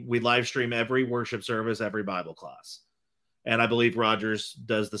 We live stream every worship service, every Bible class. And I believe Rogers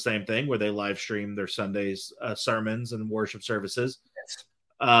does the same thing where they live stream their Sundays sermons and worship services. Yes.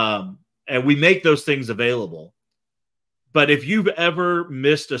 And we make those things available. But if you've ever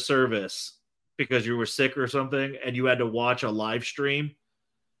missed a service because you were sick or something and you had to watch a live stream,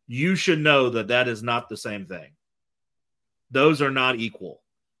 you should know that that is not the same thing. Those are not equal.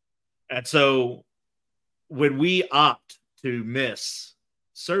 And so when we opt to miss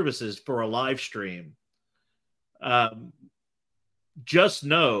services for a live stream, just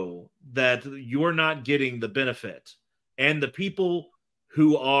know that you're not getting the benefit, and the people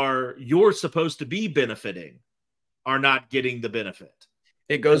who you're supposed to be benefiting are not getting the benefit.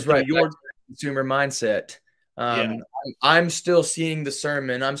 It goes right back to the consumer mindset. I'm still seeing the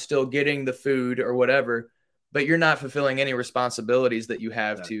sermon, I'm still getting the food or whatever, but you're not fulfilling any responsibilities that you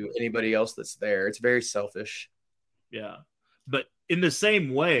have to anybody else that's there. It's very selfish. Yeah. But in the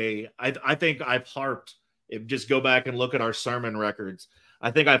same way, I think I've harped, if just go back and look at our sermon records,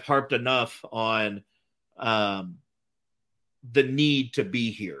 I think I've harped enough on the need to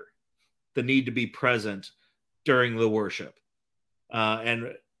be here, the need to be present during the worship,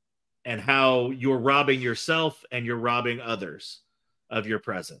 and how you're robbing yourself and you're robbing others of your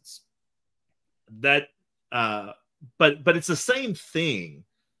presence. That, but it's the same thing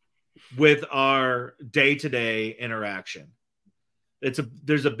with our day-to-day interaction.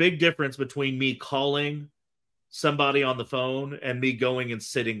 There's a big difference between me calling somebody on the phone and me going and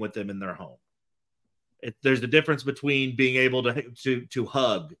sitting with them in their home. There's a difference between being able to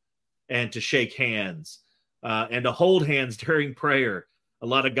hug and to shake hands and to hold hands during prayer. A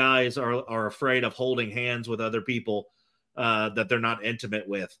lot of guys are afraid of holding hands with other people that they're not intimate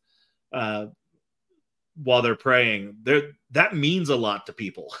with while they're praying. That means a lot to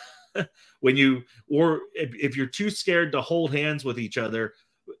people. If you're too scared to hold hands with each other,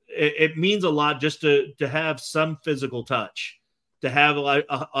 it means a lot just to have some physical touch, to have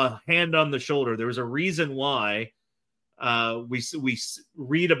a hand on the shoulder. There was a reason why we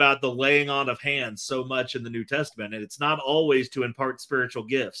read about the laying on of hands so much in the New Testament, and it's not always to impart spiritual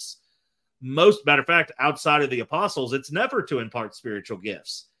gifts. Matter of fact, outside of the apostles, it's never to impart spiritual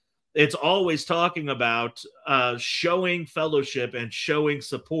gifts. it's always talking about showing fellowship and showing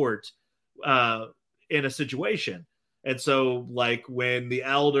support in a situation. And so, like when the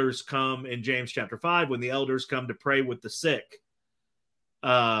elders come in James chapter 5, when the elders come to pray with the sick,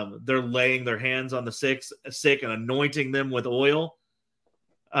 they're laying their hands on the sick and anointing them with oil.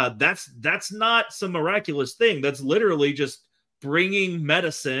 That's not some miraculous thing. That's literally just bringing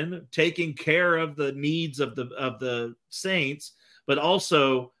medicine, taking care of the needs of the saints, but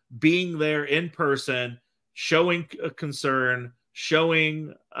also being there in person, showing concern,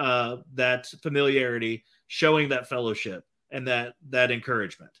 showing that familiarity, showing that fellowship, and that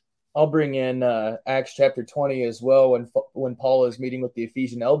encouragement. I'll bring in Acts chapter 20 as well, when Paul is meeting with the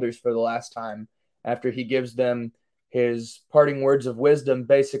Ephesian elders for the last time, after he gives them his parting words of wisdom.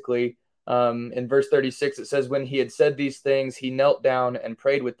 Basically, in verse 36, it says, when he had said these things, he knelt down and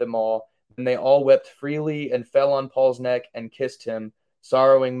prayed with them all, and they all wept freely and fell on Paul's neck and kissed him,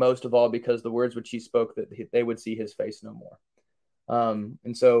 sorrowing most of all because the words which he spoke, that they would see his face no more.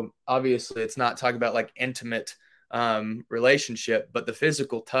 And so obviously it's not talking about like intimate relationship, but the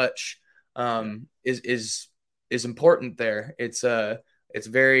physical touch is important there. It's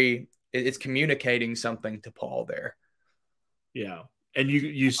communicating something to Paul there. Yeah. And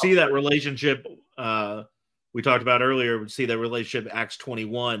you see that relationship we talked about earlier. We see that relationship Acts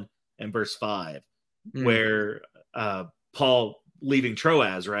 21 and verse 5, where Paul leaving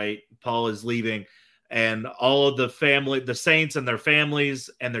Troas, right? Paul is leaving, and all of the family, the saints and their families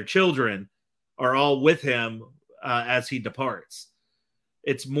and their children are all with him as he departs.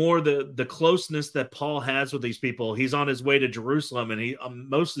 It's more the closeness that Paul has with these people. He's on his way to Jerusalem, and he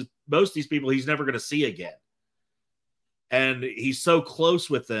most of these people he's never going to see again. And he's so close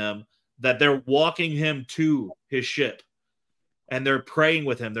with them that they're walking him to his ship, and they're praying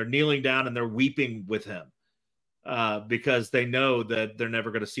with him. They're kneeling down and they're weeping with him because they know that they're never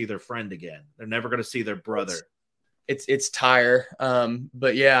going to see their friend again. They're never going to see their brother. It's Tyre.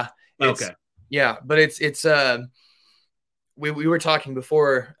 But yeah, okay. Yeah, but it's we were talking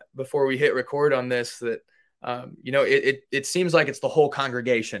before we hit record on this that it seems like it's the whole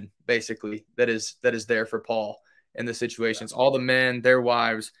congregation basically that is there for Paul in the situations. All the men, their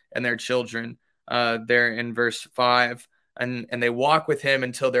wives, and their children. There in verse 5, and they walk with him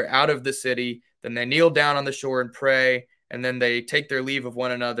until they're out of the city. Then they kneel down on the shore and pray, and then they take their leave of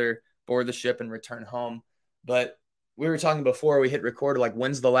one another, board the ship, and return home. But we were talking before we hit record, like,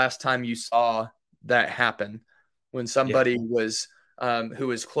 when's the last time you saw that happen? When somebody was who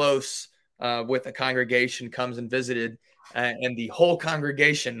was close with a congregation comes and visited, and the whole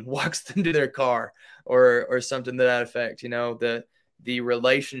congregation walks them to their car, or something to that effect. The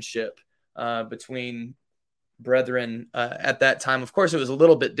relationship between brethren at that time. Of course, it was a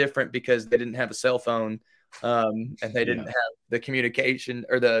little bit different because they didn't have a cell phone, and they didn't have the communication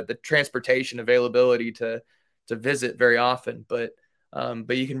or the transportation availability to visit very often. But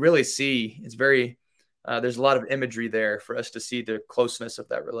you can really see it's very there's a lot of imagery there for us to see the closeness of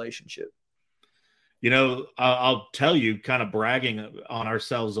that relationship. I'll tell you, kind of bragging on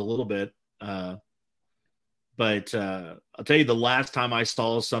ourselves a little bit, but I'll tell you the last time I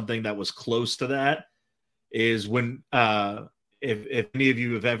saw something that was close to that is when if any of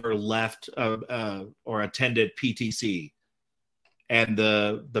you have ever left or attended PTC, and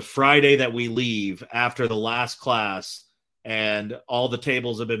the Friday that we leave after the last class, and all the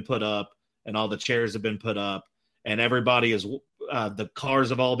tables have been put up and all the chairs have been put up, and everybody is the cars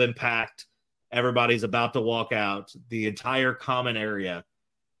have all been packed, everybody's about to walk out, the entire common area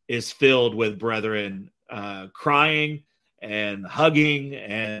is filled with brethren crying and hugging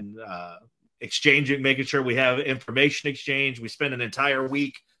and exchanging, making sure we have information exchange. We spend an entire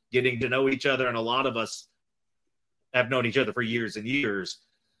week getting to know each other, and a lot of us have known each other for years and years.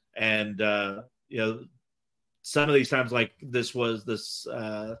 And some of these times, like this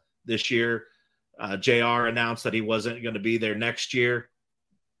year, JR announced that he wasn't going to be there next year,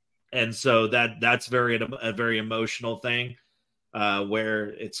 and so that's a very emotional thing, where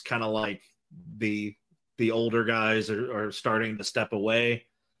it's kind of like the older guys are starting to step away.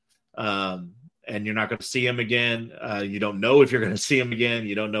 And you're not going to see him again. You don't know if you're going to see him again.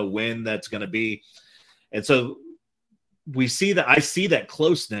 You don't know when that's going to be. And so I see that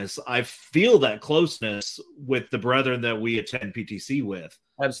closeness. I feel that closeness with the brethren that we attend PTC with.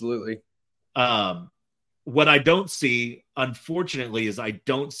 Absolutely. What I don't see, unfortunately, is I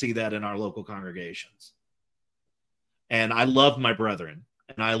don't see that in our local congregations. And I love my brethren,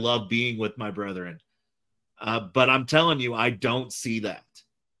 and I love being with my brethren. But I'm telling you, I don't see that.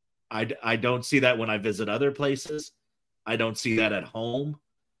 I don't see that when I visit other places. I don't see that at home.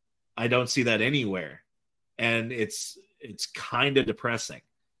 I don't see that anywhere. And it's kind of depressing.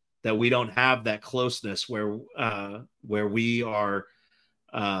 that we don't have that closeness where we are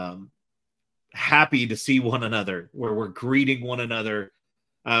happy to see one another, where we're greeting one another.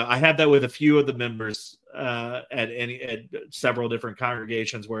 I have that with a few of the members at several different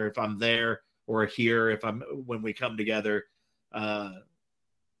congregations, where if I'm there or here, when we come together,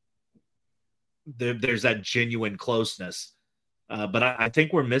 there's that genuine closeness. But I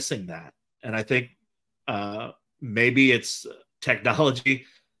think we're missing that. And I think maybe it's technology.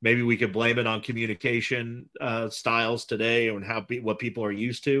 Maybe we could blame it on communication styles today and what people are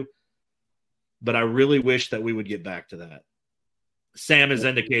used to. But I really wish that we would get back to that. Sam is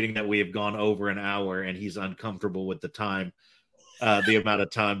indicating that we have gone over an hour, and he's uncomfortable with the time, the amount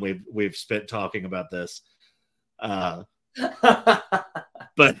of time we've spent talking about this. But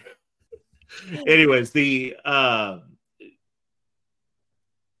anyways, the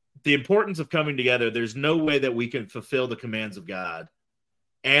importance of coming together, there's no way that we can fulfill the commands of God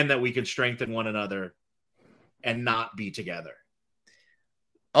and that we can strengthen one another and not be together.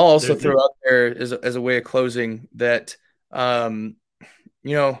 I'll also throw out there as a way of closing that,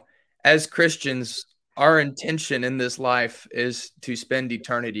 as Christians, our intention in this life is to spend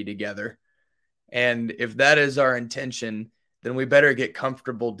eternity together. And if that is our intention, then we better get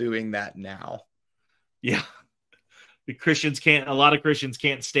comfortable doing that now. Yeah. A lot of Christians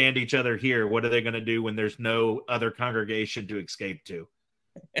can't stand each other here. What are they going to do when there's no other congregation to escape to?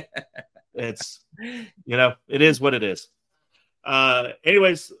 It's, it is what it is.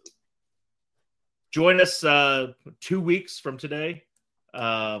 Anyways, join us 2 weeks from today.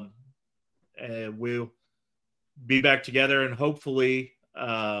 And we'll be back together, and hopefully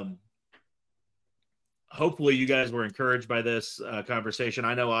you guys were encouraged by this conversation.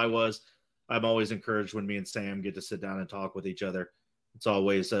 I know I was. I'm always encouraged when me and Sam get to sit down and talk with each other. It's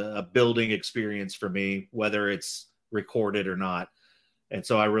always a building experience for me, whether it's recorded or not. And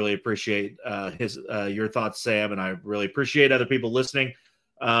so I really appreciate your thoughts, Sam, and I really appreciate other people listening.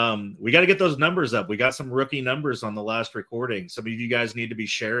 We got to get those numbers up. We got some rookie numbers on the last recording. Some of you guys need to be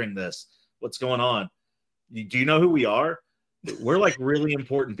sharing this. What's going on? Do you know who we are? We're like really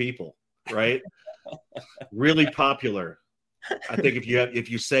important people, right? Really popular. I think if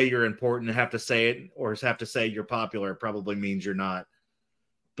you say you're important and have to say it, or have to say you're popular, it probably means you're not.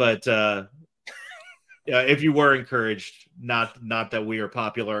 But if you were encouraged, not that we are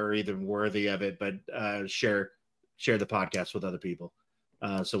popular or even worthy of it, but share the podcast with other people,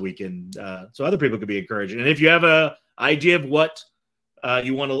 so other people can be encouraged. And if you have a idea of what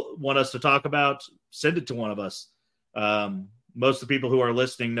you want us to talk about, send it to one of us. Most of the people who are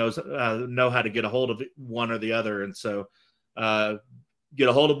listening know how to get a hold of one or the other, and so get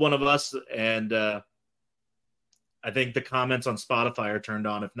a hold of one of us. And I think the comments on Spotify are turned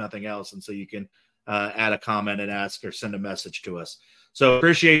on, if nothing else, and so you can add a comment and ask or send a message to us. So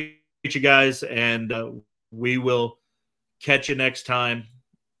appreciate you guys, and we will catch you next time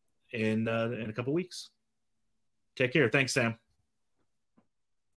in a couple weeks. Take care. Thanks, Sam.